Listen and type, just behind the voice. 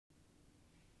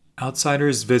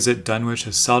Outsiders visit Dunwich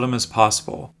as seldom as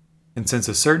possible, and since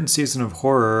a certain season of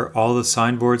horror, all the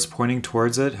signboards pointing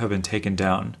towards it have been taken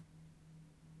down.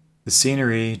 The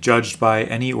scenery, judged by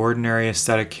any ordinary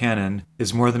aesthetic canon,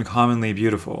 is more than commonly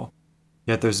beautiful,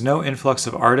 yet there's no influx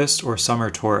of artists or summer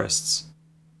tourists.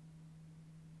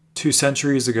 2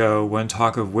 centuries ago, when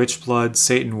talk of witch blood,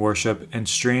 Satan worship, and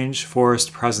strange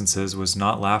forest presences was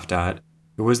not laughed at,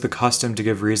 it was the custom to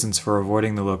give reasons for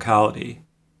avoiding the locality.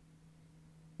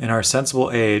 In our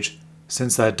sensible age,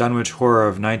 since that Dunwich horror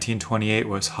of 1928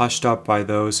 was hushed up by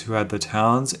those who had the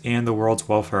town's and the world's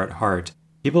welfare at heart,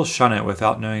 people shun it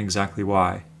without knowing exactly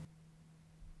why.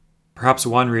 Perhaps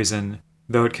one reason,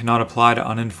 though it cannot apply to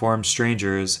uninformed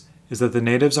strangers, is that the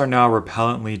natives are now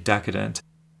repellently decadent,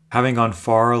 having gone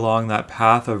far along that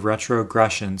path of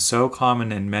retrogression so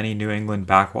common in many New England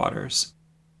backwaters.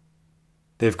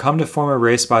 They've come to form a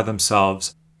race by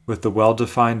themselves, with the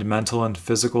well-defined mental and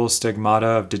physical stigmata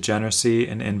of degeneracy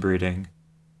and inbreeding.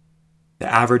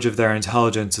 The average of their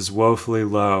intelligence is woefully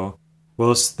low,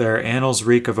 whilst their annals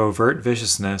reek of overt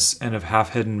viciousness and of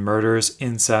half-hidden murders,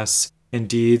 incests, and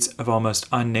deeds of almost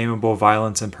unnameable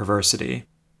violence and perversity.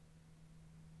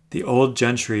 The old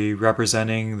gentry,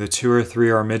 representing the 2 or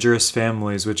 3 armigerous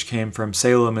families which came from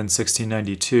Salem in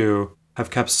 1692,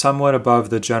 have kept somewhat above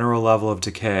the general level of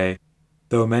decay,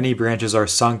 though many branches are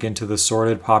sunk into the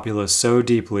sordid populace so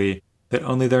deeply that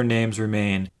only their names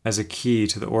remain as a key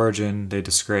to the origin they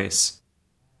disgrace.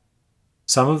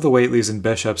 Some of the Whateleys and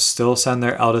Bishops still send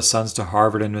their eldest sons to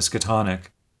Harvard and Miskatonic,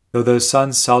 though those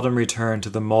sons seldom return to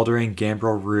the moldering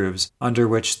gambrel roofs under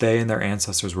which they and their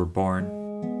ancestors were born.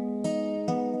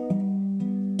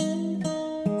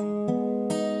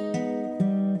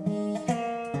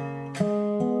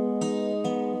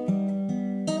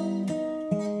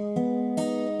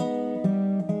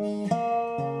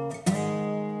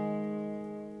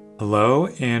 Hello,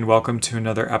 and welcome to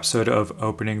another episode of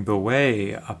Opening the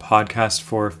Way, a podcast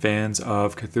for fans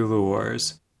of Cthulhu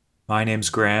Wars. My name's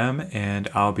Graham, and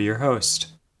I'll be your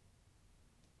host.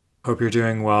 Hope you're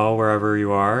doing well wherever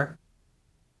you are.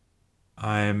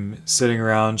 I'm sitting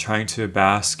around trying to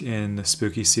bask in the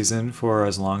spooky season for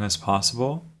as long as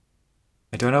possible.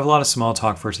 I don't have a lot of small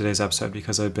talk for today's episode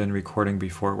because I've been recording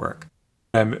before work.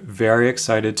 I'm very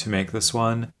excited to make this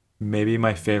one, maybe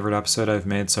my favorite episode I've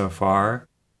made so far.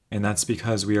 And that's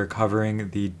because we are covering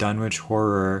the Dunwich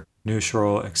Horror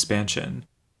Neutral expansion.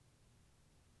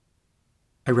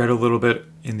 I read a little bit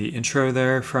in the intro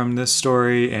there from this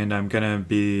story, and I'm going to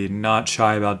be not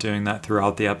shy about doing that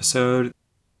throughout the episode.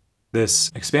 This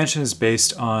expansion is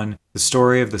based on the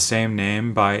story of the same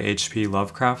name by H.P.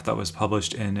 Lovecraft that was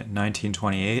published in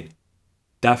 1928.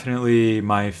 Definitely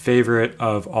my favorite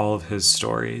of all of his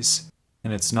stories,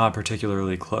 and it's not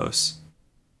particularly close.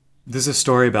 This is a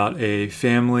story about a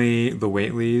family, the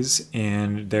Whateleys,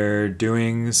 and their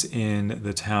doings in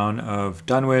the town of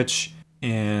Dunwich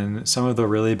and some of the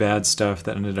really bad stuff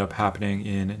that ended up happening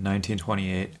in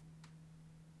 1928.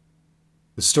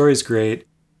 The story's great.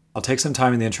 I'll take some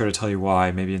time in the intro to tell you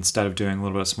why, maybe instead of doing a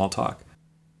little bit of small talk.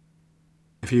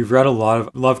 If you've read a lot of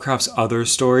Lovecraft's other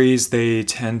stories, they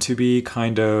tend to be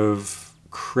kind of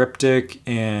cryptic,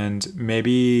 and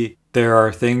maybe there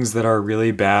are things that are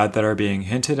really bad that are being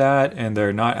hinted at, and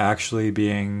they're not actually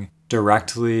being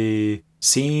directly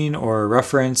seen or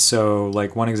referenced. So,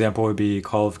 like, one example would be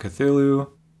Call of Cthulhu,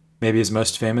 maybe his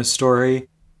most famous story.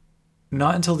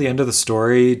 Not until the end of the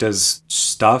story does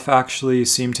stuff actually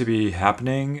seem to be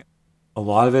happening. A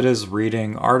lot of it is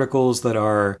reading articles that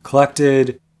are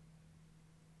collected.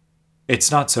 It's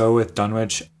not so with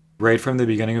Dunwich. Right from the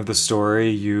beginning of the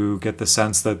story, you get the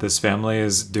sense that this family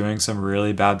is doing some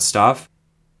really bad stuff.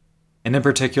 And in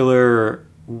particular,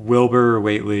 Wilbur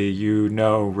Whateley, you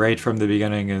know right from the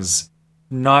beginning is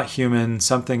not human.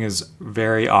 Something is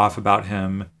very off about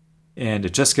him. And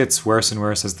it just gets worse and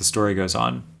worse as the story goes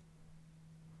on.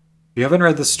 If you haven't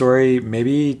read the story,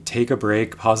 maybe take a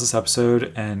break, pause this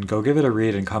episode, and go give it a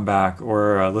read and come back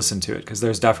or listen to it. Because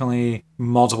there's definitely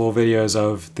multiple videos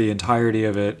of the entirety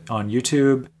of it on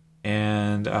YouTube.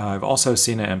 And I've also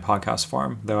seen it in podcast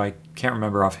form, though I can't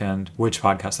remember offhand which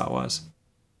podcast that was.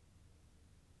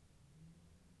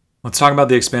 Let's talk about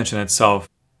the expansion itself.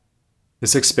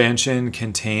 This expansion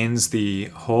contains the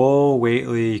whole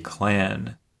Whateley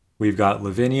clan. We've got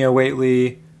Lavinia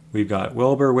Whateley, we've got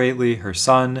Wilbur Whateley, her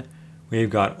son,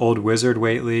 we've got Old Wizard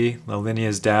Whateley,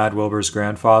 Lavinia's dad, Wilbur's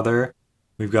grandfather,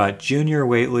 we've got Junior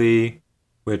Whateley,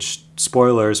 which,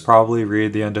 spoilers, probably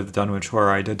read the end of the Dunwich Horror.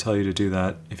 I did tell you to do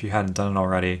that if you hadn't done it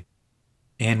already.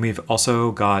 And we've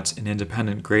also got an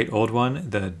independent great old one,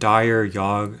 the Dire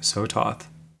Yog Sothoth.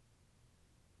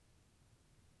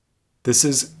 This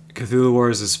is Cthulhu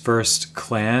Wars' first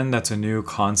clan. That's a new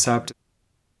concept.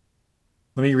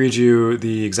 Let me read you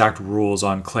the exact rules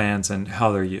on clans and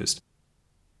how they're used.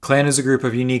 Clan is a group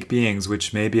of unique beings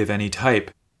which may be of any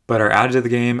type, but are added to the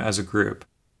game as a group.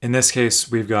 In this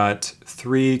case, we've got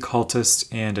 3 cultists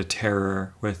and a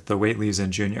terror with the Whateleys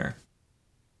and Junior.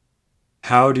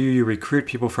 How do you recruit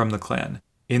people from the clan?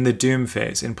 In the Doom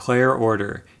phase, in player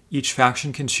order, each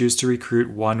faction can choose to recruit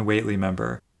 1 Whateley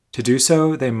member. To do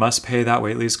so, they must pay that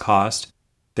Whateley's cost.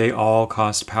 They all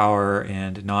cost power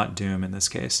and not Doom in this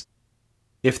case.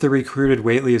 If the recruited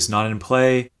Whateley is not in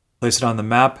play, place it on the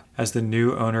map as the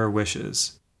new owner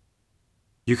wishes.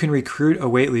 You can recruit a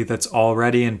Whateley that's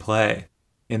already in play.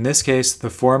 In this case, the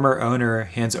former owner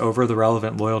hands over the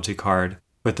relevant loyalty card,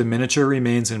 but the miniature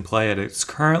remains in play at its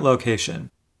current location.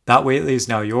 That Whateley is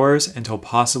now yours until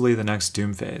possibly the next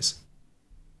Doom phase.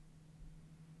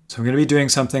 So I'm going to be doing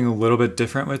something a little bit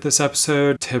different with this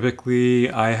episode.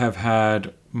 Typically, I have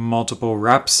had multiple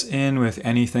reps in with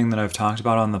anything that I've talked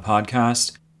about on the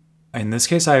podcast. In this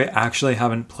case, I actually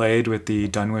haven't played with the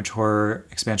Dunwich Horror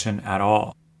expansion at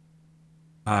all.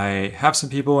 I have some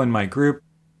people in my group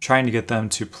trying to get them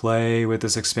to play with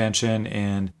this expansion,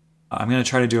 and I'm going to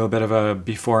try to do a bit of a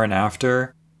before and after,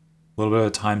 a little bit of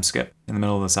a time skip in the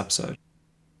middle of this episode.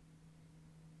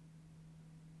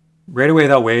 Right away,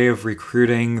 that way of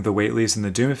recruiting the Whateleys in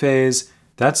the Doom phase,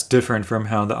 that's different from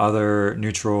how the other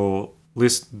neutral, at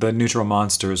least the neutral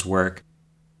monsters work.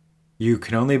 You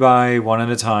can only buy 1 at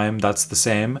a time, that's the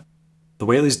same. The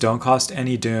Whateleys don't cost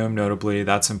any Doom, notably,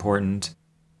 that's important.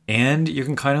 And you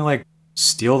can kind of like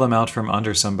steal them out from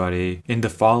under somebody in the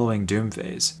following Doom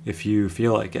phase, if you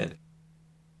feel like it.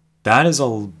 That is a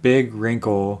big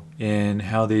wrinkle in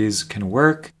how these can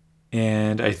work,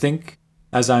 and I think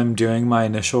as I'm doing my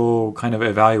initial kind of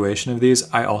evaluation of these,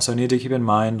 I also need to keep in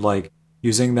mind like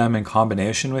using them in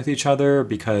combination with each other,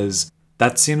 because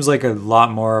that seems like a lot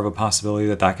more of a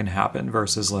possibility that can happen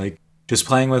versus like just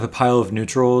playing with a pile of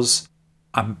neutrals.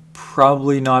 I'm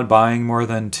probably not buying more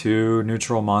than 2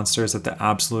 neutral monsters at the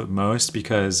absolute most,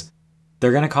 because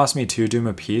they're going to cost me 2 Doom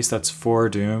apiece. That's 4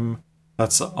 Doom.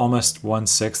 That's almost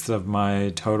 1/6 of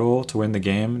my total to win the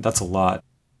game. That's a lot.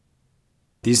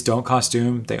 These don't cost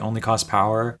Doom, they only cost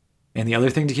power. And the other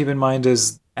thing to keep in mind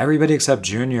is everybody except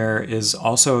Junior is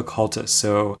also a cultist.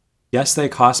 So yes, they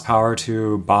cost power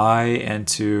to buy and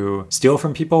to steal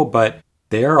from people, but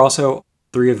they are also,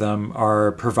 3 of them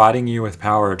are providing you with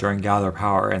power during Gather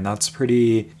Power, and that's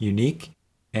pretty unique.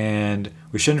 And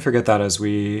we shouldn't forget that as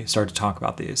we start to talk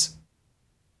about these.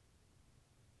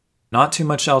 Not too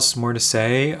much else more to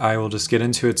say. I will just get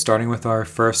into it, starting with our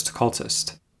first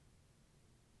cultist.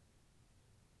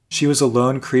 She was a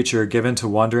lone creature given to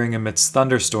wandering amidst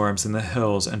thunderstorms in the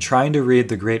hills and trying to read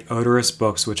the great odorous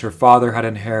books which her father had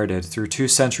inherited through 2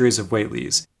 centuries of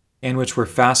Whateleys, and which were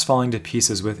fast falling to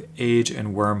pieces with age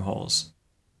and wormholes.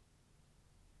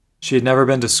 She had never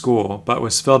been to school, but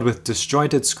was filled with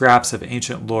disjointed scraps of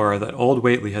ancient lore that old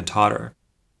Whateley had taught her.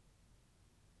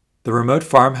 The remote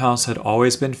farmhouse had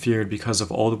always been feared because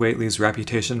of old Whateley's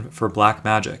reputation for black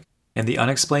magic, and the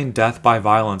unexplained death by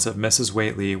violence of Mrs.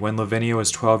 Whateley when Lavinia was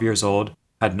 12 years old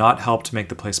had not helped make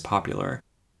the place popular.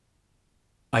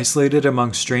 Isolated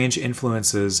among strange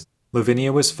influences,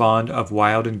 Lavinia was fond of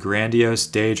wild and grandiose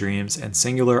daydreams and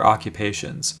singular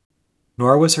occupations,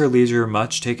 nor was her leisure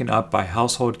much taken up by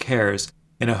household cares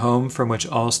in a home from which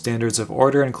all standards of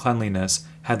order and cleanliness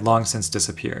had long since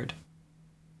disappeared.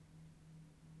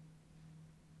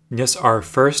 Yes, our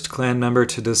first clan member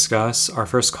to discuss, our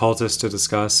first cultist to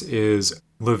discuss, is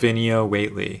Lavinia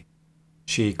Whateley.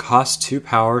 She costs 2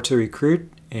 power to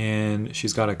recruit, and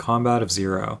she's got a combat of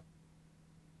 0.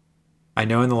 I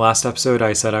know in the last episode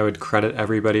I said I would credit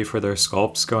everybody for their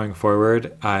sculpts going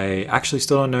forward. I actually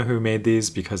still don't know who made these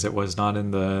because it was not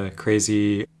in the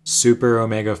crazy Super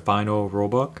Omega Final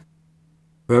rulebook.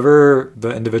 Whoever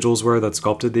the individuals were that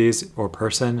sculpted these, or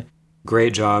person,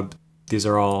 great job. These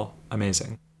are all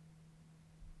amazing.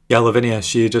 Yeah, Lavinia,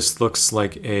 she just looks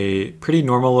like a pretty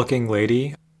normal looking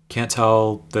lady. Can't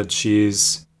tell that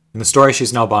she's, in the story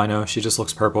she's an albino, she just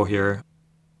looks purple here.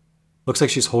 Looks like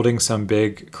she's holding some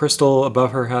big crystal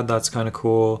above her head, that's kind of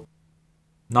cool.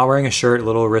 Not wearing a shirt, a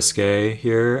little risque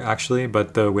here actually,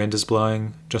 but the wind is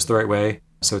blowing just the right way,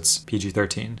 so it's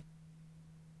PG-13.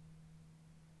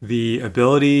 The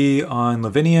ability on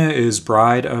Lavinia is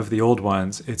Bride of the Old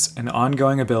Ones. It's an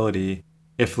ongoing ability.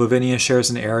 If Lavinia shares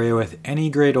an area with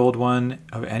any Great Old One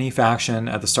of any faction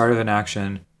at the start of an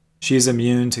action, she is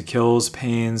immune to kills,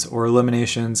 pains, or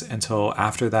eliminations until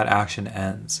after that action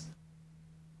ends.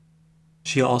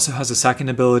 She also has a second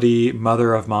ability,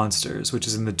 Mother of Monsters, which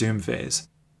is in the Doom phase.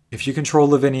 If you control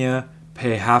Lavinia,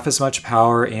 pay half as much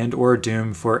power and or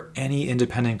doom for any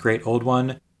independent Great Old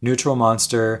One, neutral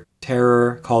monster,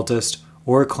 terror, cultist,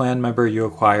 or clan member you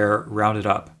acquire, rounded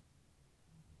up.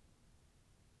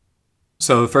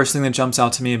 So the first thing that jumps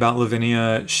out to me about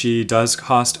Lavinia, she does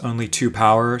cost only 2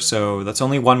 power, so that's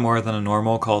only 1 more than a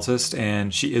normal cultist,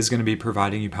 and she is going to be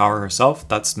providing you power herself.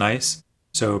 That's nice.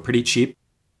 So pretty cheap.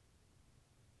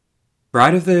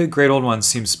 Bride of the Great Old One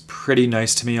seems pretty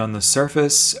nice to me on the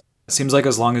surface. It seems like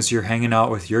as long as you're hanging out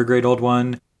with your Great Old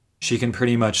One, she can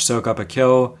pretty much soak up a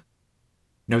kill.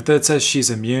 Note that it says she's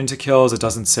immune to kills. It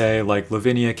doesn't say, like,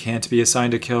 Lavinia can't be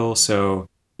assigned a kill, so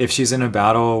if she's in a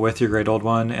battle with your Great Old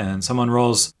One and someone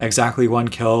rolls exactly 1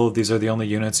 kill, these are the only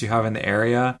units you have in the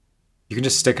area, you can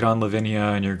just stick it on Lavinia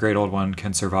and your Great Old One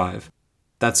can survive.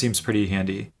 That seems pretty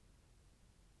handy.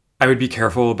 I would be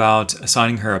careful about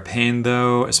assigning her a pain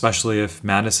though, especially if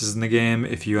Madness is in the game.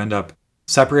 If you end up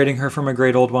separating her from a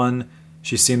Great Old One,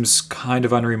 she seems kind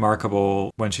of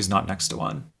unremarkable when she's not next to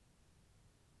one.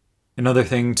 Another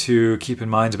thing to keep in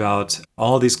mind about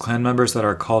all of these clan members that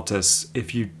are cultists,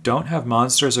 if you don't have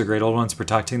monsters or Great Old Ones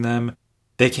protecting them,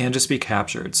 they can just be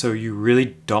captured. So you really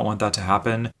don't want that to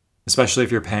happen, especially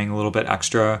if you're paying a little bit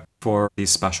extra for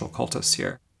these special cultists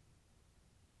here.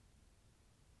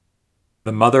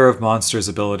 The Mother of Monsters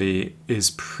ability is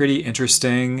pretty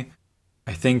interesting.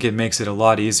 I think it makes it a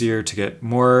lot easier to get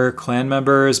more clan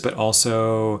members, but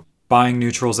also buying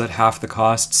neutrals at half the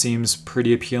cost seems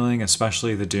pretty appealing,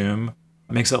 especially the Doom.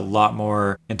 It makes it a lot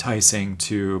more enticing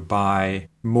to buy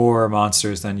more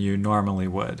monsters than you normally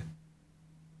would.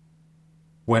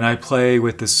 When I play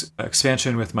with this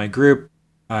expansion with my group,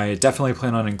 I definitely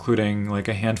plan on including like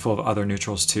a handful of other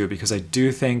neutrals too, because I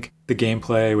do think the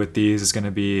gameplay with these is going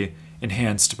to be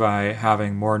enhanced by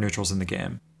having more neutrals in the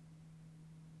game.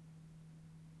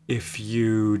 If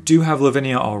you do have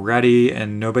Lavinia already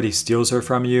and nobody steals her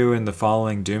from you in the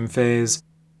following Doom phase,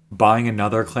 buying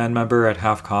another clan member at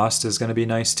half cost is going to be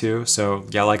nice too. So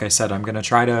yeah, like I said, I'm going to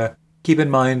try to keep in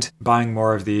mind buying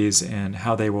more of these and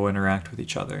how they will interact with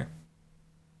each other.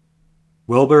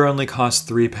 Wilbur only costs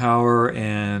 3 power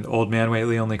and Old Man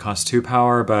Whately only costs 2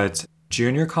 power, but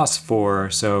Junior costs 4,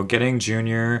 so getting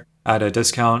Junior at a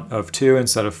discount of 2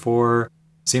 instead of 4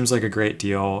 seems like a great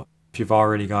deal if you've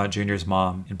already got Junior's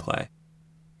mom in play.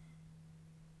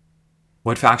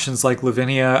 What factions like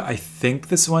Lavinia? I think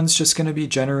this one's just going to be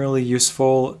generally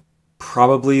useful.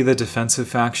 Probably the defensive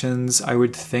factions, I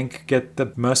would think, get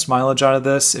the most mileage out of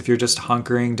this. If you're just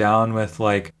hunkering down with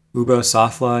like Ubo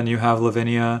Sathla and you have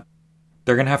Lavinia,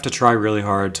 they're going to have to try really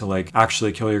hard to like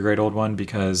actually kill your Great Old One,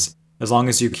 because as long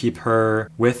as you keep her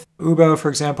with Ubo, for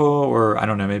example, or I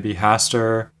don't know, maybe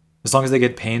Haster, as long as they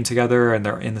get pain together and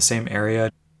they're in the same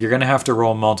area, you're going to have to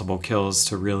roll multiple kills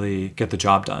to really get the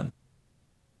job done.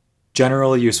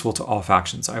 Generally useful to all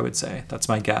factions, I would say. That's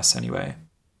my guess anyway.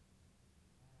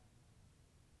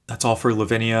 That's all for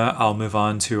Lavinia. I'll move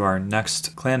on to our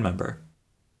next clan member.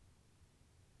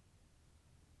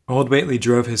 Old Whately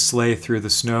drove his sleigh through the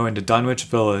snow into Dunwich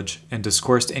Village and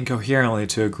discoursed incoherently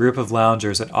to a group of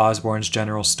loungers at Osborne's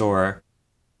general store.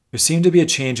 There seemed to be a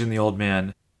change in the old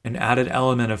man, an added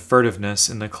element of furtiveness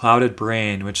in the clouded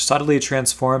brain which subtly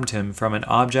transformed him from an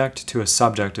object to a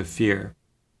subject of fear,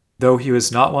 though he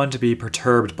was not one to be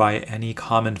perturbed by any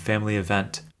common family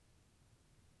event.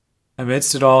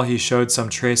 Amidst it all, he showed some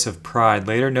trace of pride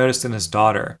later noticed in his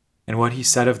daughter, and what he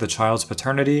said of the child's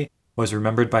paternity was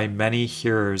remembered by many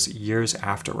hearers years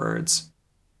afterwards.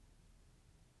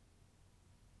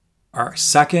 Our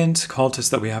second cultist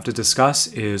that we have to discuss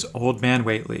is Old Man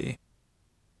Whately.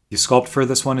 The sculpt for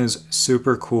this one is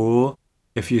super cool.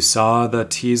 If you saw the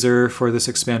teaser for this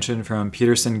expansion from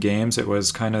Peterson Games, it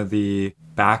was kind of the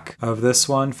back of this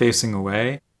one, facing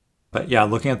away. But yeah,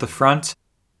 looking at the front,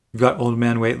 you've got Old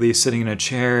Man Whately sitting in a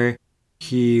chair.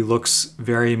 He looks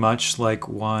very much like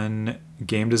one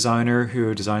game designer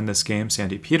who designed this game,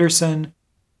 Sandy Peterson.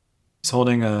 He's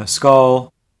holding a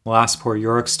skull, Last Poor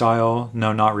Yorick style.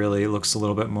 No, not really. It looks a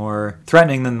little bit more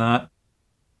threatening than that.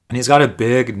 And he's got a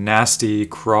big, nasty,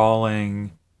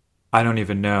 crawling, I don't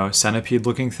even know,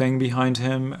 centipede-looking thing behind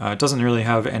him. It doesn't really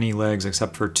have any legs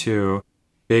except for 2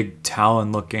 big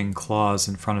talon-looking claws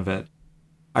in front of it.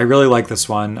 I really like this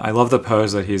one. I love the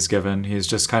pose that he's given. He's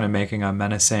just kind of making a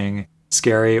menacing,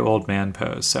 scary old man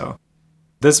pose. So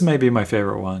this may be my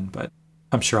favorite one, but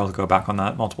I'm sure I'll go back on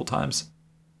that multiple times.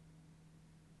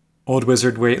 Old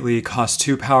Wizard Whately costs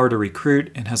 2 power to recruit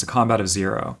and has a combat of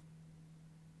 0.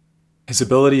 His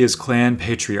ability is Clan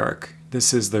Patriarch.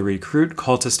 This is the recruit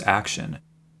cultist action.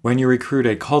 When you recruit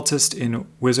a cultist in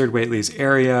Wizard Whately's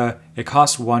area, it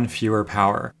costs 1 fewer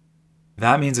power.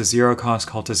 That means a 0-cost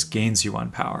cultist gains you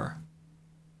 1 power.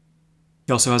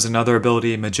 He also has another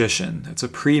ability, Magician. It's a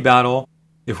pre-battle.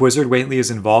 If Wizard Whately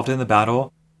is involved in the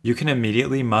battle, you can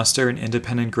immediately muster an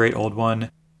independent Great Old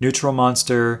One, neutral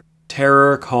monster,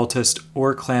 terror, cultist,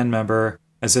 or clan member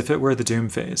as if it were the Doom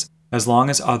phase, as long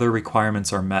as other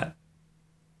requirements are met.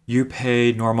 You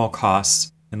pay normal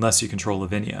costs unless you control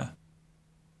Lavinia.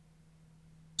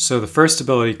 So the first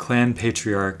ability, Clan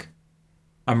Patriarch.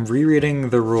 I'm rereading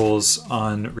the rules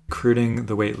on recruiting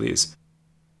the Whateleys.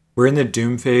 We're in the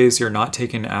Doom phase, you're not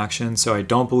taking action, so I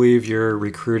don't believe you're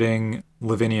recruiting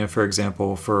Lavinia, for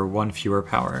example, for 1 fewer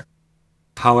power.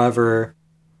 However,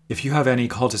 if you have any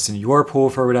cultists in your pool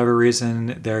for whatever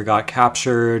reason, they got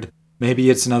captured, maybe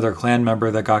it's another clan member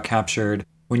that got captured,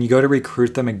 when you go to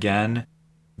recruit them again,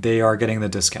 they are getting the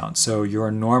discount. So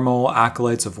your normal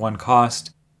acolytes of 1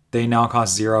 cost, they now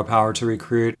cost 0 power to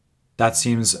recruit. That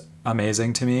seems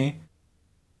amazing to me.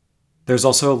 There's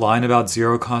also a line about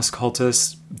 0 cost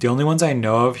cultists. The only ones I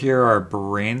know of here are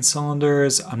brain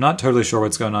cylinders. I'm not totally sure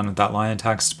what's going on with that line of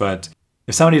text, but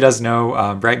if somebody does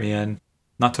know, write me in.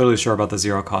 Not totally sure about the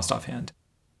 0 cost offhand.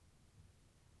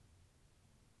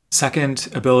 Second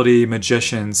ability,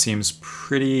 Magician, seems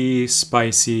pretty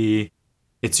spicy.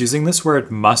 It's using this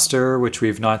word muster, which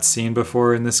we've not seen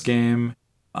before in this game.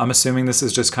 I'm assuming this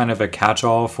is just kind of a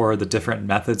catch-all for the different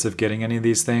methods of getting any of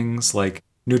these things, like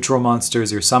neutral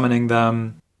monsters, you're summoning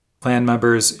them. Clan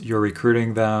members, you're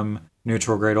recruiting them.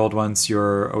 Neutral Great Old Ones,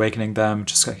 you're awakening them.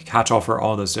 Just a catch-all for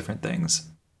all those different things.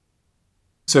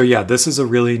 So yeah, this is a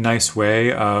really nice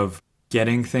way of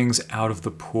getting things out of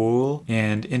the pool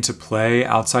and into play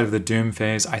outside of the Doom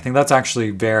phase. I think that's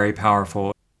actually very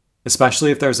powerful,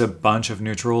 especially if there's a bunch of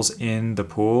neutrals in the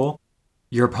pool.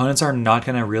 Your opponents are not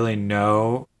going to really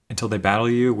know until they battle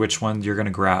you which one you're going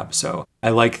to grab. So I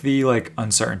like the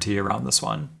uncertainty around this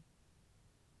one.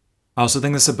 I also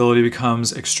think this ability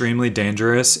becomes extremely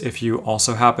dangerous if you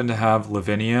also happen to have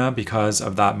Lavinia because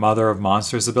of that Mother of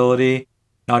Monsters ability.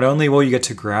 Not only will you get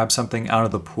to grab something out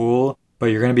of the pool, but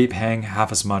you're going to be paying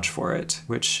half as much for it,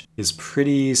 which is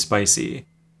pretty spicy.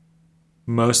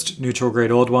 Most neutral Great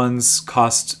Old Ones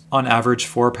cost on average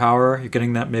 4 power. You're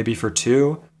getting that maybe for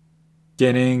 2.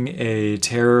 Getting a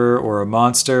terror or a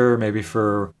monster, maybe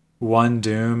for 1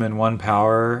 doom and 1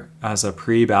 power as a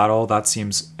pre-battle, that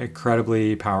seems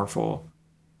incredibly powerful.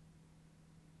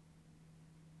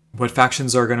 What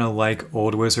factions are going to like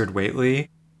Old Wizard Whately?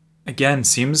 Again,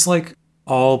 seems like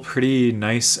all pretty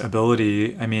nice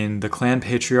ability. I mean, the Clan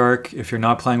Patriarch, if you're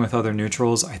not playing with other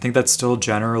neutrals, I think that's still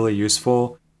generally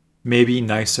useful. Maybe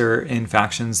nicer in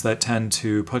factions that tend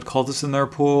to put cultists in their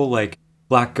pool, like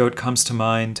Black Goat comes to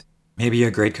mind. Maybe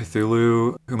a Great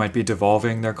Cthulhu who might be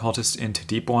devolving their cultists into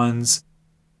deep ones.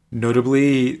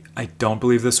 Notably, I don't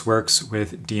believe this works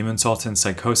with Demon Sultan's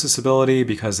Psychosis ability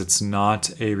because it's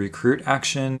not a recruit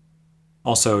action.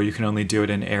 Also, you can only do it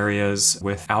in areas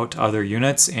without other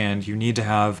units, and you need to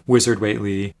have Wizard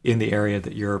Whately in the area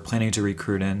that you're planning to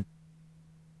recruit in.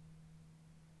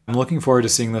 I'm looking forward to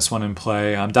seeing this one in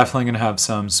play. I'm definitely going to have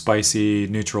some spicy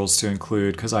neutrals to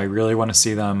include because I really want to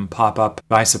see them pop up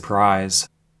by surprise.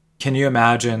 Can you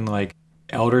imagine,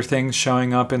 Elder Things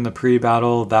showing up in the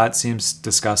pre-battle? That seems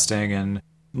disgusting and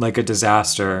like a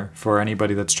disaster for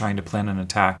anybody that's trying to plan an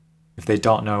attack. If they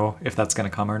don't know if that's going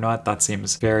to come or not, that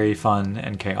seems very fun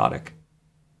and chaotic.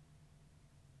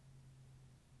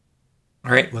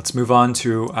 Alright, let's move on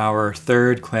to our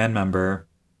third clan member.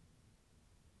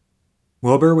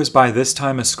 Wilbur was by this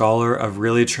time a scholar of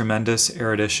really tremendous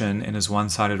erudition in his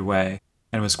one-sided way,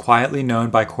 and was quietly known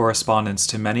by correspondence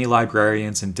to many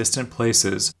librarians in distant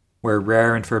places where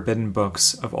rare and forbidden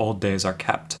books of old days are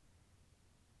kept.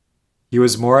 He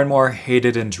was more and more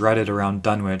hated and dreaded around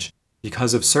Dunwich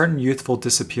because of certain youthful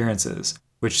disappearances,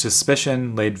 which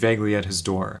suspicion laid vaguely at his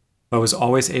door, but was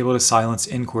always able to silence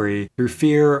inquiry through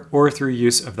fear or through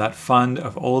use of that fund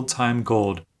of old-time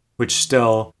gold, which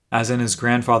still, as in his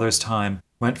grandfather's time,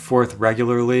 went forth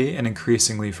regularly and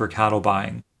increasingly for cattle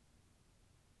buying.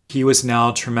 He was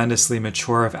now tremendously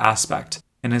mature of aspect,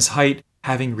 and his height,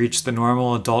 having reached the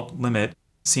normal adult limit,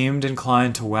 seemed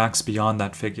inclined to wax beyond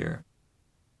that figure.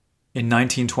 In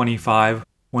 1925,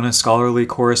 when a scholarly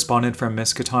correspondent from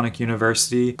Miskatonic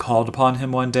University called upon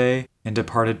him one day and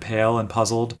departed pale and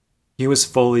puzzled, he was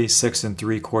fully 6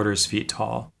 3/4 feet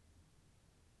tall.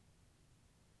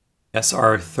 Yes,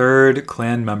 our third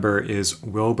clan member is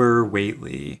Wilbur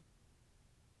Whately.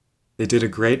 They did a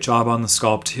great job on the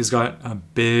sculpt. He's got a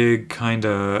big kind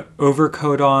of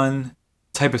overcoat on,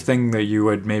 type of thing that you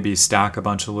would maybe stack a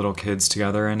bunch of little kids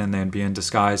together in and they'd be in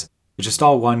disguise. It's just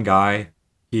all one guy.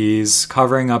 He's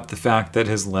covering up the fact that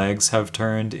his legs have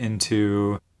turned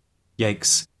into,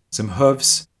 yikes, some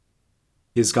hoofs.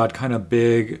 He's got kind of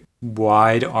big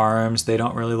wide arms. They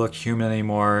don't really look human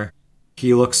anymore.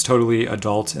 He looks totally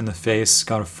adult in the face,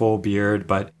 got a full beard,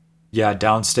 but yeah,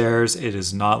 downstairs it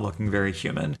is not looking very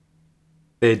human.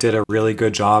 They did a really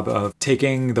good job of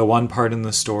taking the one part in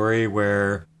the story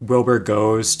where Wilbur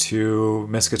goes to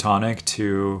Miskatonic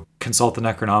to consult the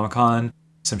Necronomicon.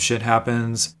 Some shit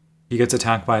happens. He gets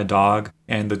attacked by a dog,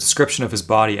 and the description of his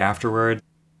body afterward,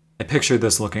 I pictured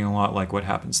this looking a lot like what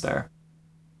happens there.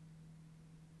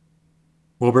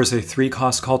 Wilbur's a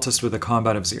 3-cost cultist with a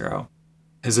combat of 0.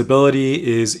 His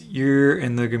ability is Ear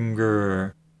in the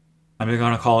Gimgur. I'm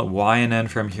going to call it Y and N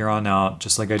from here on out,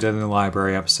 just like I did in the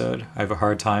library episode. I have a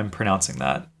hard time pronouncing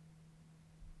that.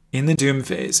 In the Doom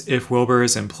phase, if Wilbur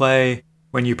is in play,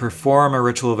 when you perform a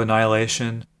Ritual of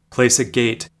Annihilation, place a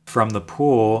gate from the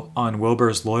pool on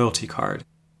Wilbur's loyalty card.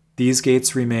 These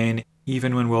gates remain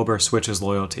even when Wilbur switches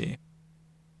loyalty.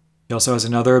 He also has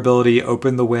another ability,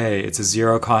 Open the Way. It's a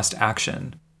 0-cost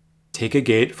action. Take a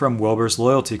gate from Wilbur's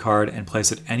loyalty card and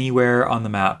place it anywhere on the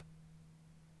map.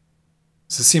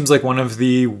 So it seems like one of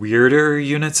the weirder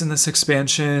units in this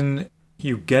expansion.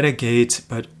 You get a gate,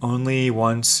 but only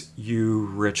once you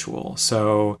ritual.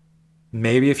 So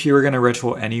maybe if you were going to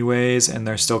ritual anyways and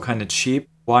they're still kind of cheap,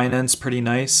 YNN's pretty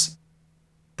nice.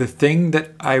 The thing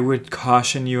that I would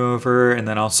caution you over, and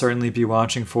that I'll certainly be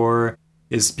watching for,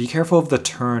 is be careful of the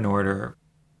turn order.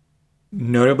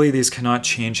 Notably, these cannot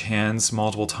change hands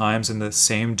multiple times in the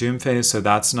same Doom phase, so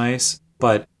that's nice.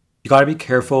 But you gotta be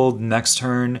careful next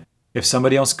turn. If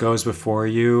somebody else goes before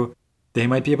you, they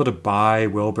might be able to buy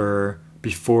Wilbur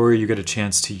before you get a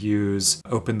chance to use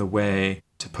Open the Way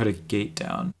to put a gate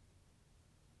down.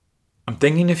 I'm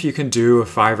thinking if you can do a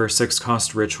 5 or 6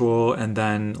 cost ritual and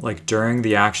then, like, during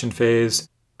the action phase,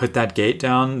 put that gate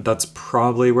down, that's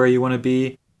probably where you want to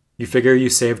be. You figure you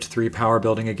saved 3 power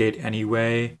building a gate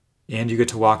anyway, and you get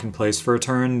to walk in place for a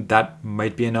turn. That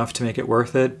might be enough to make it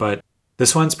worth it, but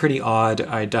this one's pretty odd.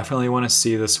 I definitely want to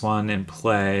see this one in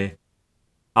play.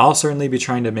 I'll certainly be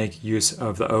trying to make use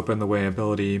of the Open the Way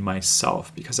ability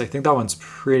myself, because I think that one's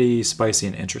pretty spicy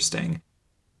and interesting.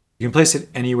 You can place it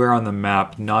anywhere on the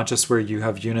map, not just where you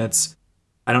have units.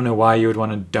 I don't know why you would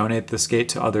want to donate this gate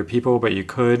to other people, but you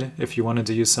could if you wanted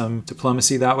to use some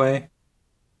diplomacy that way.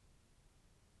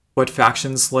 What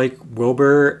factions like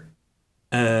Wilbur?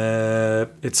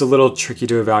 It's a little tricky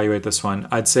to evaluate this one.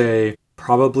 I'd say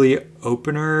probably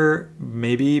Opener,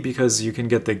 maybe because you can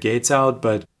get the gates out,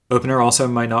 but Opener also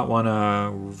might not want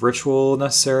a ritual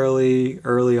necessarily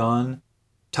early on.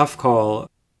 Tough call.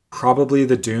 Probably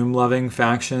the Doom-loving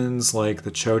factions like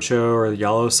the Chocho or the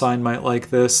Yellow Sign might like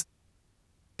this.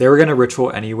 They were going to ritual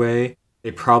anyway.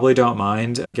 They probably don't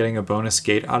mind getting a bonus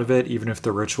gate out of it, even if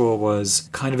the ritual was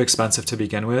kind of expensive to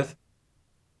begin with.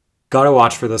 Gotta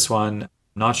watch for this one.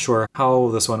 Not sure how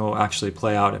this one will actually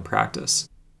play out in practice.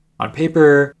 On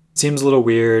paper, it seems a little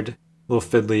weird, a little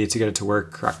fiddly to get it to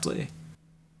work correctly.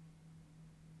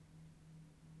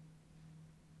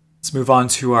 Let's move on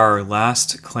to our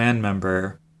last clan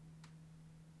member.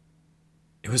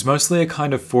 It was mostly a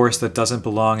kind of force that doesn't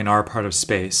belong in our part of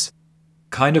space. A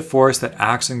kind of force that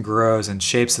acts and grows and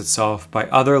shapes itself by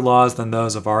other laws than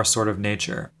those of our sort of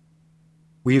nature.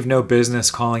 We've no business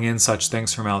calling in such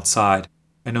things from outside,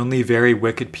 and only very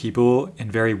wicked people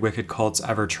and very wicked cults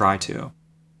ever try to.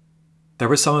 There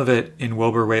was some of it in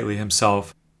Wilbur Whateley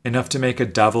himself, enough to make a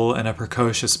devil and a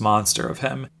precocious monster of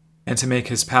him, and to make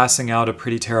his passing out a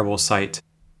pretty terrible sight.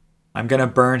 I'm gonna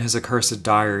burn his accursed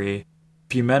diary.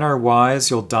 If you men are wise,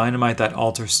 you'll dynamite that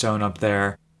altar stone up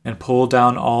there, and pull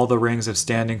down all the rings of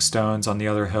standing stones on the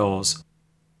other hills.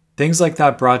 Things like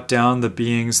that brought down the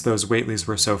beings those Whateleys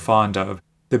were so fond of,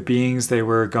 the beings they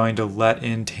were going to let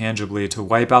in tangibly to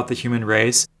wipe out the human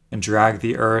race and drag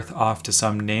the earth off to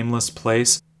some nameless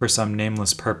place for some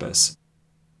nameless purpose.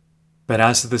 But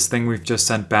as to this thing we've just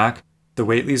sent back, the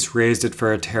Whateleys raised it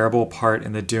for a terrible part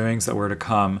in the doings that were to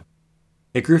come.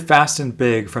 It grew fast and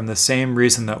big from the same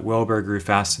reason that Wilbur grew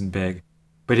fast and big,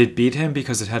 but it beat him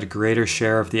because it had a greater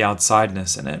share of the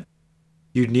outsideness in it.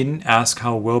 You needn't ask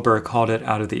how Wilbur called it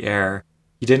out of the air.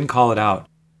 He didn't call it out.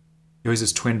 It was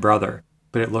his twin brother,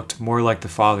 but it looked more like the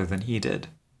father than he did.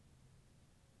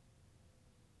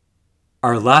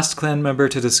 Our last clan member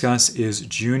to discuss is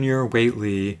Junior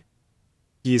Whateley.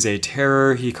 He's a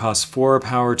terror, he costs 4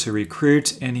 power to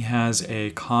recruit, and he has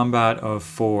a combat of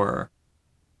 4.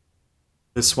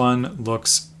 This one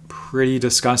looks pretty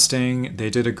disgusting. They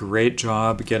did a great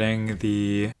job getting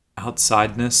the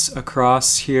outsideness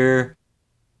across here.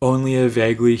 Only a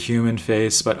vaguely human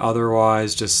face, but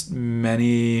otherwise just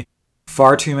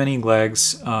far too many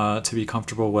legs to be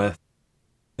comfortable with.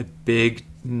 A big,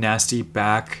 nasty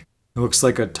back. It looks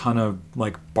like a ton of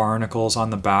like barnacles on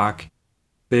the back,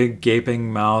 big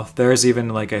gaping mouth. There's even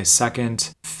like a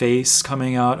second face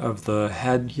coming out of the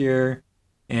head here,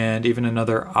 and even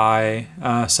another eye,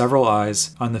 several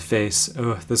eyes on the face.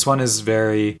 Ugh, this one is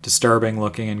very disturbing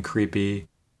looking and creepy.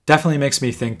 Definitely makes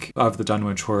me think of the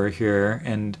Dunwich Horror here,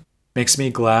 and makes me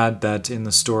glad that in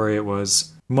the story it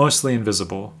was mostly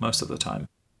invisible most of the time.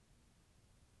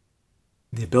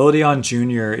 The ability on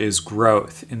Junior is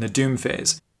Growth in the Doom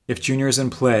phase. If Junior is in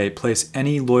play, place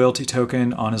any loyalty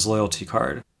token on his loyalty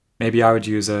card. Maybe I would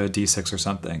use a D6 or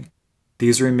something.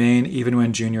 These remain even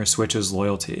when Junior switches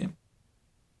loyalty.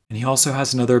 And he also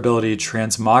has another ability,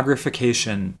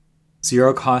 Transmogrification,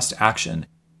 0 cost action.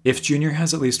 If Junior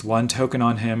has at least one token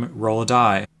on him, roll a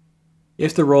die.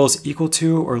 If the roll is equal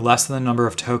to or less than the number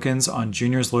of tokens on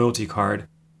Junior's loyalty card,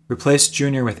 replace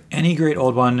Junior with any Great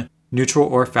Old One, neutral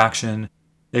or faction,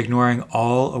 ignoring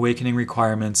all awakening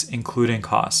requirements, including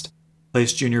cost.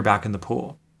 Place Junior back in the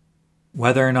pool.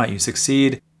 Whether or not you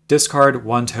succeed, discard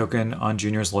one token on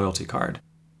Junior's loyalty card.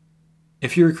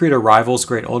 If you recruit a rival's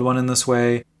Great Old One in this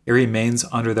way, it remains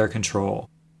under their control.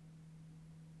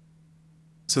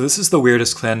 So this is the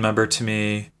weirdest clan member to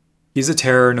me. He's a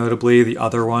terror, notably. The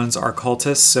other ones are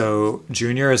cultists, so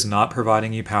Junior is not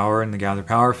providing you power in the Gather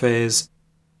Power phase.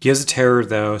 He is a terror,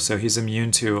 though, so he's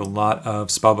immune to a lot of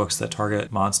spellbooks that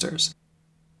target monsters.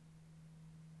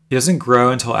 He doesn't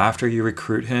grow until after you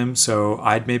recruit him, so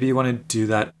I'd maybe want to do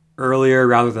that earlier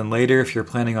rather than later if you're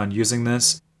planning on using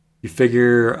this. You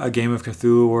figure a game of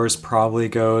Cthulhu Wars probably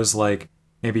goes like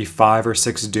maybe 5 or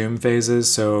 6 Doom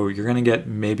phases, so you're going to get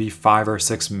maybe 5 or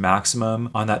 6 maximum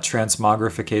on that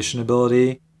Transmogrification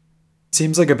ability.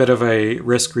 Seems like a bit of a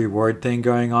risk-reward thing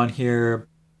going on here.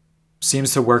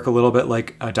 Seems to work a little bit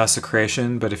like a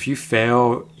Desecration, but if you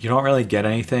fail, you don't really get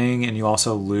anything, and you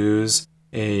also lose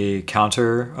a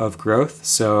counter of growth.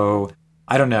 So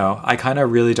I don't know. I kind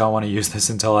of really don't want to use this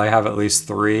until I have at least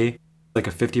 3, like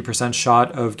a 50%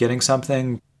 shot of getting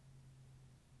something.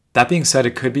 That being said,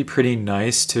 it could be pretty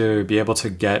nice to be able to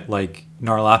get like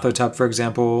Nyarlathotep, for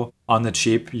example, on the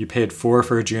cheap. You paid 4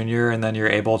 for a Junior, and then you're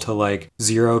able to like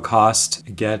 0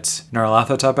 cost get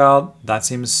Nyarlathotep out. That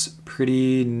seems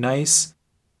pretty nice.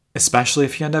 Especially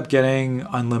if you end up getting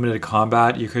unlimited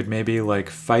combat, you could maybe like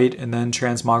fight and then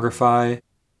transmogrify.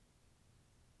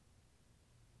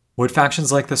 Would factions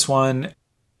like this one?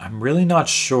 I'm really not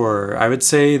sure. I would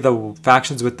say the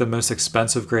factions with the most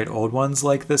expensive Great Old Ones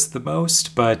like this the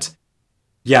most, but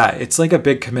yeah, it's like a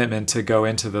big commitment to go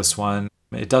into this one.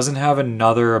 It doesn't have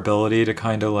another ability to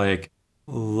kind of like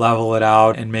level it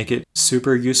out and make it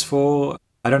super useful.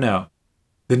 I don't know.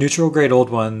 The neutral Great Old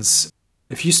Ones,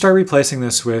 if you start replacing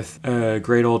this with a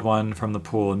Great Old One from the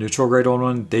pool, neutral Great Old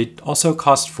One, they also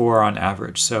cost 4 on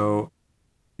average. So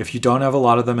if you don't have a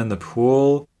lot of them in the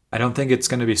pool, I don't think it's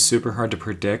going to be super hard to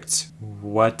predict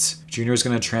what Junior is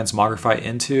going to transmogrify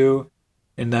into.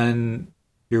 And then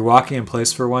you're walking in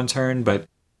place for one turn, but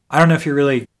I don't know if you're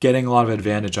really getting a lot of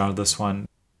advantage out of this one.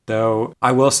 Though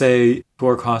I will say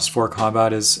 4 cost 4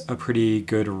 combat is a pretty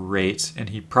good rate, and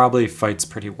he probably fights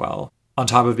pretty well. On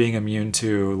top of being immune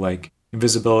to like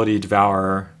invisibility,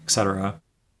 devourer, etc.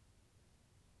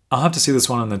 I'll have to see this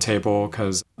one on the table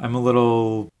because I'm a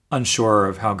little unsure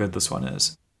of how good this one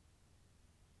is.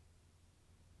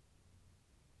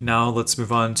 Now let's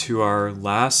move on to our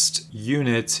last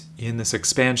unit in this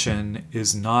expansion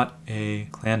is not a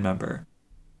clan member.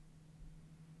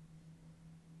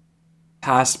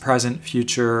 Past, present,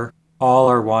 future, all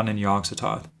are one in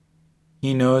Yog-Sothoth.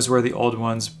 He knows where the old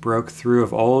ones broke through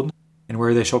of old, and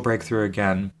where they shall break through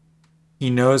again.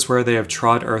 He knows where they have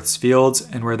trod earth's fields,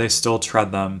 and where they still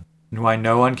tread them, and why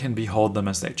no one can behold them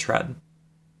as they tread.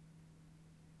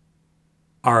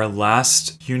 Our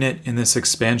last unit in this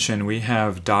expansion, we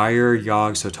have Dire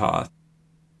Yog-Sothoth.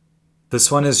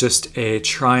 This one is just a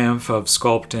triumph of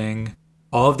sculpting.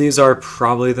 All of these are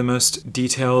probably the most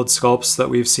detailed sculpts that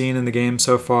we've seen in the game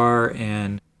so far,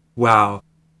 and wow.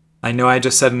 I know I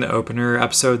just said in the opener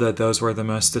episode that those were the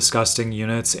most disgusting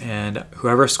units, and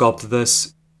whoever sculpted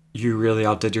this, you really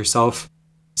outdid yourself.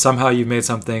 Somehow you've made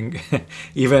something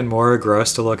even more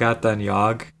gross to look at than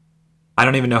Yogg. I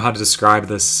don't even know how to describe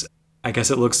this. I guess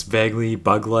it looks vaguely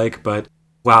bug-like, but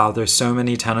wow, there's so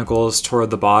many tentacles toward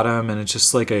the bottom, and it's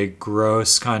just like a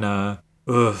gross kind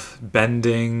of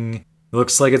bending. It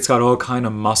looks like it's got all kind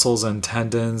of muscles and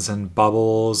tendons and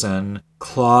bubbles and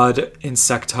clawed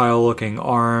insectile-looking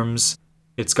arms.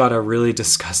 It's got a really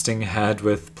disgusting head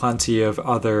with plenty of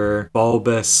other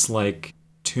bulbous, like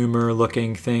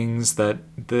tumor-looking things that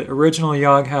the original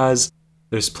Yogg has.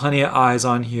 There's plenty of eyes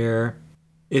on here.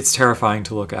 It's terrifying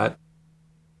to look at.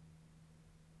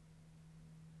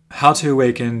 How to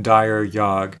awaken Dire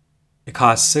Yogg. It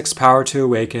costs 6 power to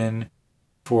awaken.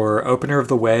 For Opener of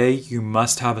the Way, you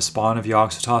must have a spawn of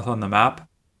Yogg-Sothoth on the map.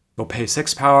 You'll pay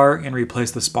 6 power and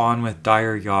replace the spawn with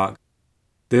Dire Yogg.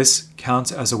 This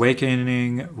counts as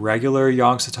awakening regular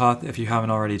Yogg-Sothoth if you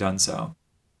haven't already done so.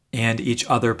 And each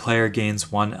other player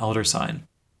gains 1 Elder Sign.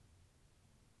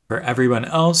 For everyone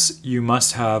else, you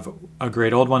must have a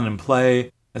Great Old One in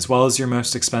play, as well as your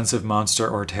most expensive monster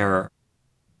or terror.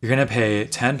 You're going to pay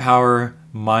 10 power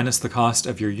minus the cost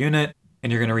of your unit,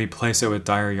 and you're going to replace it with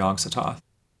Dire Yogg-Sothoth.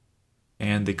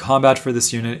 And the combat for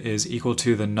this unit is equal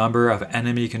to the number of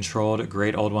enemy-controlled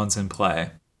Great Old Ones in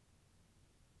play.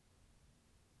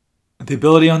 The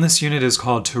ability on this unit is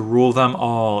called To Rule Them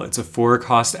All. It's a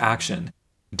 4-cost action.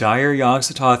 Dire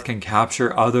Yogg-Sothoth can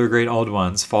capture other Great Old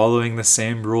Ones following the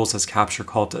same rules as Capture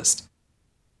Cultist.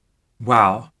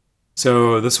 Wow.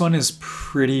 So this one is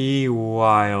pretty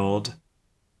wild.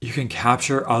 You can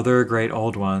capture other Great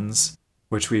Old Ones,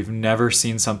 which we've never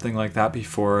seen something like that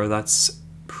before. That's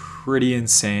pretty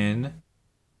insane.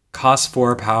 Costs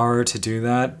 4 power to do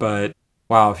that, but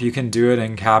wow, if you can do it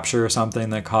and capture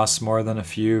something that costs more than a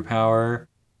few power,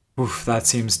 oof, that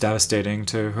seems devastating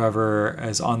to whoever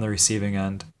is on the receiving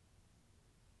end.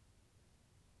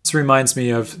 This reminds me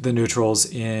of the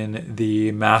neutrals in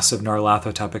the massive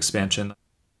Nyarlathotep expansion.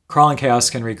 Crawling Chaos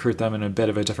can recruit them in a bit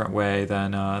of a different way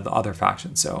than the other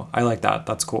factions, so I like that.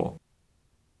 That's cool.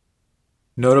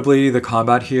 Notably, the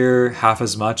combat here, half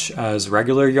as much as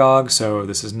regular Yogg, so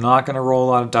this is not going to roll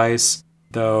a lot of dice,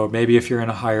 though maybe if you're in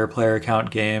a higher player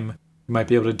count game, you might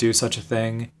be able to do such a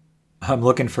thing. I'm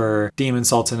looking for Demon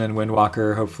Sultan and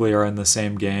Windwalker, hopefully are in the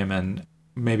same game, and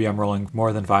maybe I'm rolling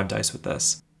more than 5 dice with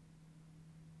this.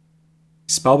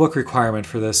 Spellbook requirement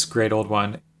for this Great Old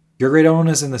One. Your Great Old One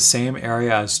is in the same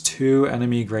area as 2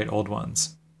 enemy Great Old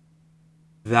Ones.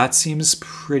 That seems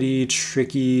pretty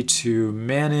tricky to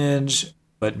manage,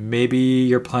 but maybe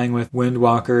you're playing with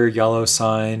Windwalker, Yellow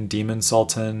Sign, Demon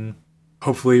Sultan.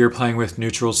 Hopefully you're playing with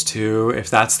neutrals too. If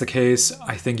that's the case,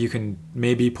 I think you can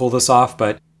maybe pull this off,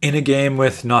 but in a game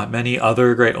with not many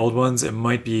other Great Old Ones, it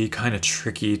might be kind of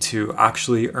tricky to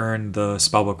actually earn the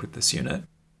spellbook with this unit.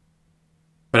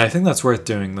 But I think that's worth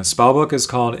doing. The spellbook is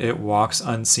called It Walks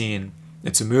Unseen.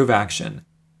 It's a move action.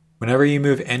 Whenever you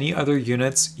move any other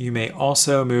units, you may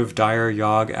also move Dire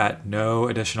Yogg at no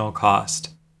additional cost.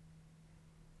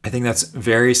 I think that's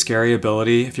very scary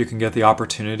ability if you can get the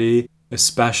opportunity,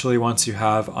 especially once you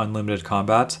have unlimited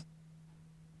combat.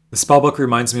 The spellbook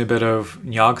reminds me a bit of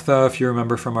Nyagtha, if you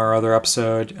remember from our other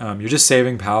episode. You're just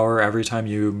saving power every time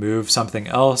you move something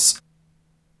else.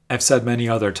 I've said many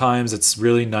other times, it's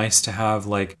really nice to have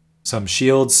like some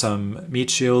shields, some meat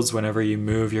shields whenever you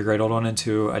move your Great Old One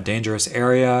into a dangerous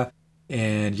area.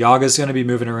 And Yogg is going to be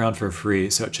moving around for free,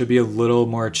 so it should be a little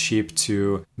more cheap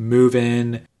to move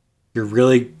in. You're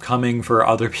really coming for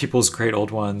other people's Great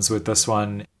Old Ones with this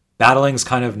one. Battling's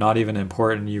kind of not even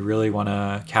important. You really want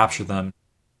to capture them.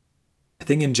 I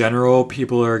think in general,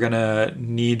 people are going to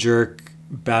knee-jerk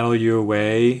battle you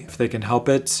away if they can help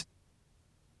it.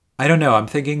 I don't know. I'm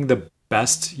thinking the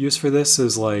best use for this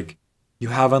is like you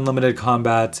have unlimited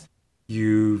combat,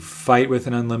 you fight with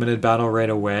an unlimited battle right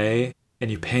away, and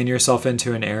you pin yourself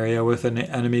into an area with an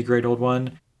enemy Great Old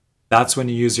One. That's when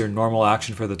you use your normal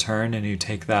action for the turn and you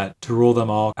take that To Rule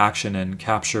Them All action and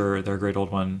capture their Great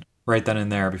Old One right then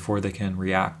and there before they can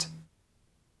react.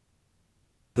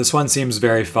 This one seems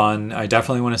very fun. I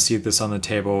definitely want to see this on the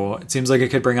table. It seems like it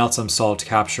could bring out some salt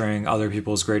capturing other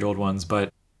people's Great Old Ones,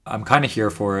 but I'm kind of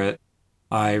here for it.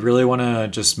 I really want to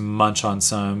just munch on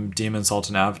some Demon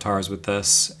Sultan avatars with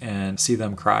this and see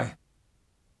them cry.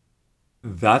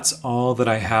 That's all that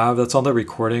I have. That's all that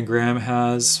Recording Graham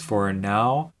has for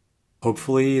now.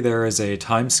 Hopefully there is a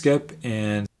time skip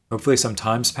and hopefully some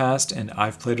time's passed and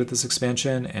I've played with this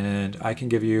expansion and I can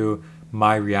give you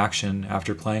my reaction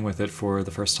after playing with it for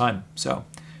the first time. So,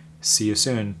 see you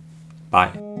soon.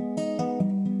 Bye.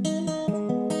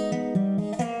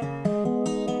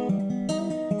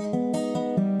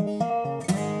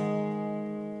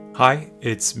 Hi,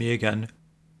 it's me again.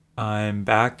 I'm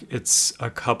back. It's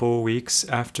a couple weeks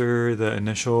after the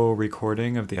initial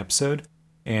recording of the episode,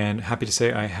 and happy to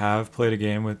say I have played a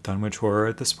game with Dunwich Horror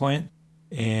at this point.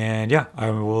 And yeah, I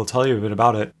will tell you a bit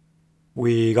about it.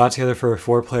 We got together for a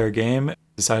 4-player game,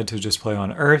 decided to just play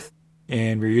on Earth,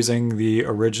 and we're using the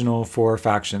original 4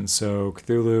 factions, so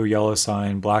Cthulhu, Yellow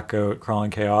Sign, Black Goat,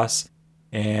 Crawling Chaos,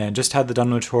 and just had the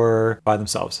Dunwich Horror by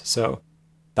themselves. So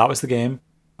that was the game.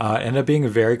 It ended up being a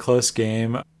very close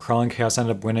game. Crawling Chaos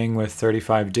ended up winning with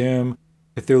 35 Doom,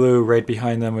 Cthulhu right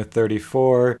behind them with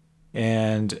 34,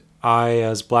 and I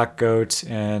as Black Goat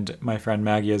and my friend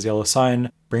Maggie as Yellow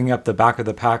Sign, bringing up the back of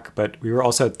the pack, but we were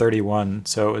also at 31,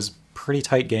 so it was a pretty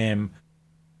tight game.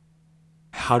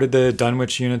 How did the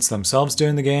Dunwich units themselves do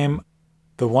in the game?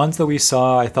 The ones that we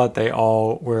saw, I thought they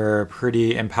all were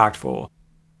pretty impactful.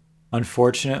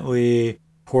 Unfortunately,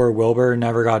 poor Wilbur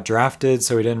never got drafted,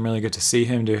 so we didn't really get to see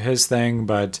him do his thing,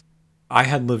 but I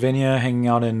had Lavinia hanging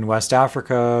out in West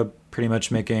Africa, pretty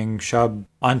much making Shub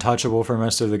untouchable for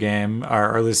most of the game,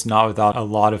 or at least not without a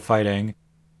lot of fighting.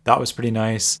 That was pretty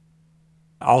nice.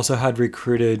 I also had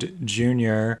recruited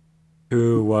Junior,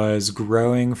 who was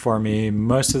growing for me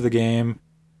most of the game,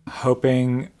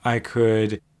 hoping I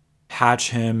could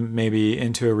hatch him maybe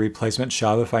into a replacement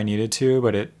Shub if I needed to,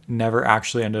 but it never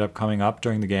actually ended up coming up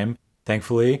during the game,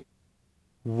 thankfully.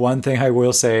 One thing I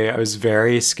will say, I was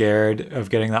very scared of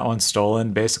getting that one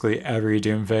stolen basically every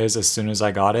Doom phase as soon as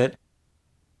I got it.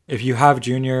 If you have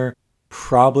Junior,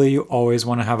 probably you always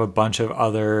want to have a bunch of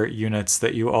other units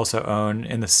that you also own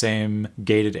in the same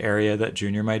gated area that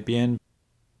Junior might be in.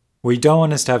 What you don't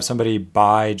want is to have somebody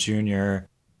buy Junior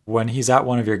when he's at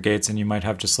one of your gates and you might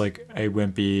have just like a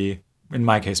wimpy, in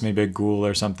my case, maybe a ghoul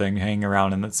or something hanging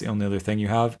around and that's the only other thing you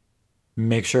have.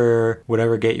 Make sure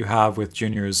whatever gate you have with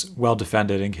Junior is well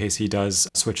defended in case he does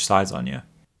switch sides on you.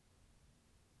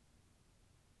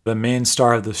 The main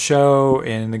star of the show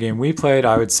in the game we played,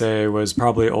 I would say, was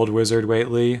probably Old Wizard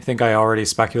Whately. I think I already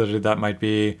speculated that might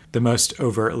be the most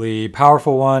overtly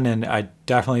powerful one, and I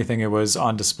definitely think it was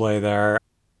on display there.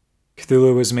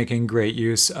 Cthulhu was making great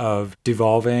use of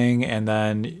devolving and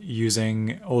then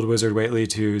using Old Wizard Whately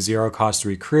to zero-cost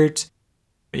recruit,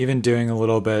 even doing a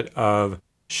little bit of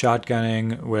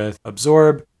shotgunning with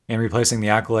Absorb and replacing the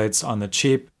Acolytes on the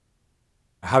cheap.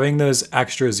 Having those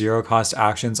extra zero-cost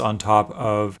actions on top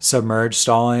of Submerge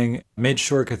stalling made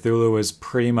sure Cthulhu was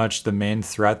pretty much the main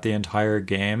threat the entire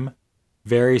game.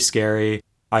 Very scary.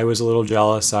 I was a little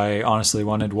jealous. I honestly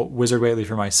wanted Wizard Whately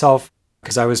for myself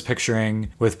because I was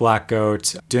picturing with Black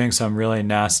Goat doing some really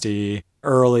nasty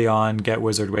early on get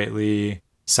Wizard Whately,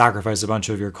 sacrifice a bunch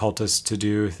of your cultists to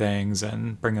do things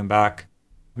and bring them back.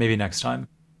 Maybe next time.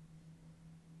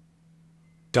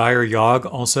 Dire Yogg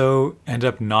also ended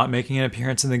up not making an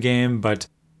appearance in the game, but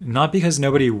not because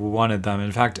nobody wanted them.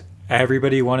 In fact,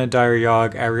 everybody wanted Dire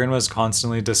Yogg. Everyone was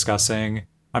constantly discussing,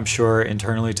 I'm sure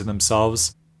internally to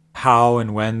themselves, how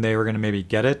and when they were going to maybe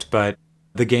get it, but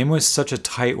the game was such a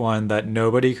tight one that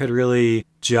nobody could really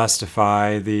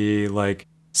justify the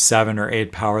 7 or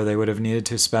 8 power they would have needed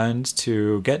to spend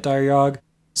to get Dire Yogg,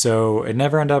 so it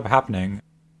never ended up happening.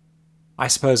 I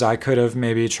suppose I could have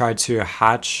maybe tried to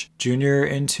hatch Junior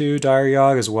into Dire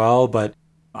Yogg as well, but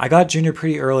I got Junior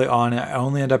pretty early on. I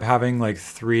only ended up having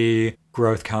 3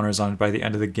 growth counters on it by the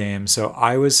end of the game, so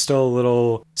I was still a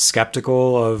little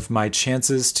skeptical of my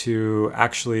chances to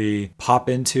actually pop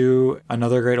into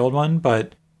another Great Old One,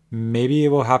 but maybe it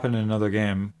will happen in another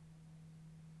game.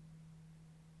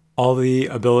 All the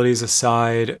abilities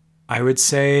aside, I would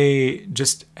say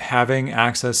just having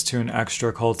access to an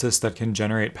extra cultist that can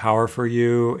generate power for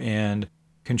you and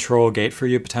control gate for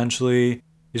you potentially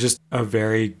is just a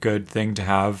very good thing to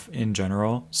have in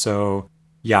general. So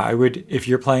yeah, I would, if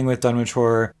you're playing with Dunwich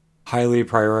Horror, highly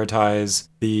prioritize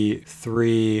the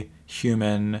 3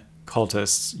 human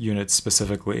cultists units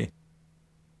specifically.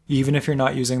 Even if you're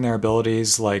not using their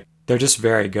abilities, they're just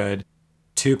very good.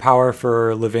 2 power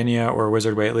for Lavinia or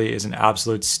Wizard Whately is an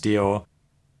absolute steal.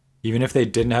 Even if they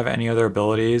didn't have any other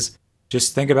abilities,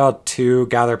 just think about 2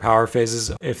 gather power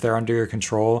phases. If they're under your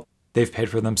control, they've paid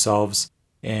for themselves.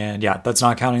 And yeah, that's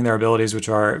not counting their abilities, which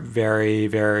are very,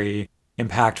 very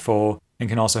impactful and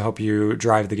can also help you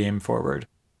drive the game forward.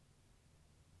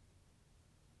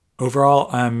 Overall,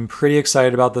 I'm pretty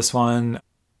excited about this one.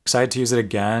 Excited to use it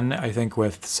again, I think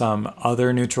with some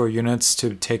other neutral units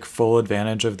to take full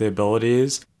advantage of the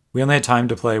abilities. We only had time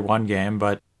to play 1 game,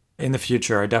 but in the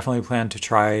future, I definitely plan to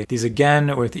try these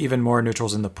again with even more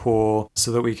neutrals in the pool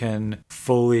so that we can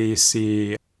fully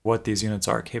see what these units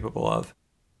are capable of.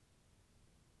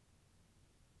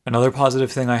 Another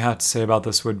positive thing I have to say about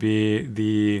this would be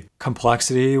the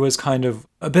complexity was kind of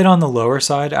a bit on the lower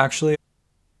side, actually.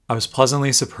 I was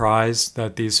pleasantly surprised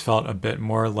that these felt a bit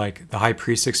more like the High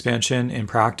Priest expansion in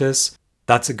practice.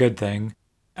 That's a good thing.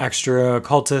 Extra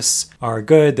cultists are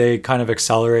good. They kind of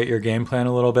accelerate your game plan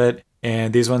a little bit.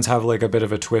 And these ones have a bit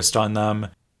of a twist on them.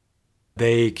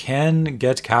 They can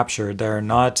get captured. They're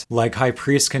not like High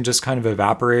Priest can just kind of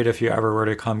evaporate if you ever were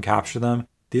to come capture them.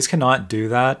 These cannot do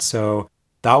that. So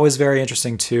that was very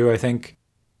interesting too. I think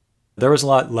there was a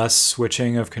lot less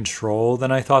switching of control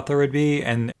than I thought there would be.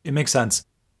 And it makes sense.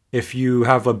 If you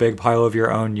have a big pile of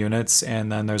your own units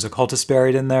and then there's a cultist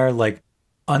buried in there,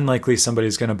 unlikely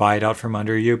somebody's going to buy it out from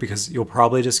under you because you'll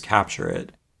probably just capture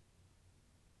it.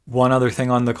 One other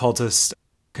thing on the cultist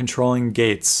controlling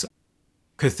gates.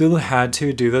 Cthulhu had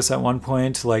to do this at one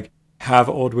point, like have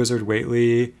Old Wizard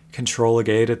Whately control a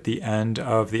gate at the end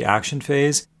of the action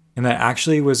phase. And that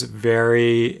actually was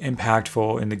very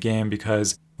impactful in the game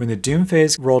because when the Doom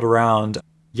phase rolled around,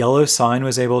 Yellow Sign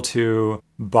was able to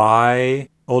buy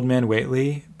Old Man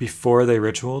Whately before they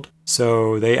ritualed.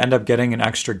 So they end up getting an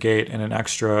extra gate and an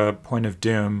extra point of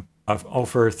Doom of all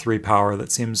for 3 power.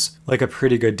 That seems like a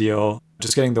pretty good deal.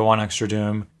 Just getting the 1 extra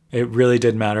Doom. It really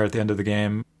did matter at the end of the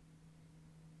game.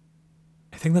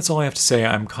 I think that's all I have to say.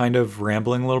 I'm kind of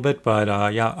rambling a little bit,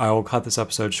 but yeah, I will cut this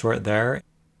episode short there.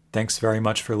 Thanks very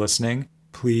much for listening.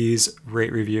 Please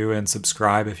rate, review, and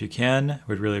subscribe if you can.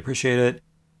 We'd really appreciate it.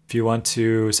 If you want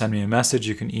to send me a message,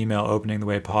 you can email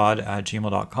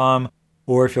openingthewaypod@gmail.com,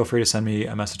 or feel free to send me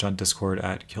a message on Discord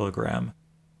at Kilogram.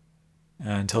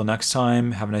 Until next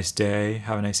time, have a nice day,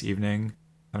 have a nice evening,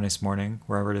 have a nice morning,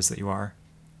 wherever it is that you are.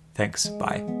 Thanks.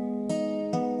 Bye.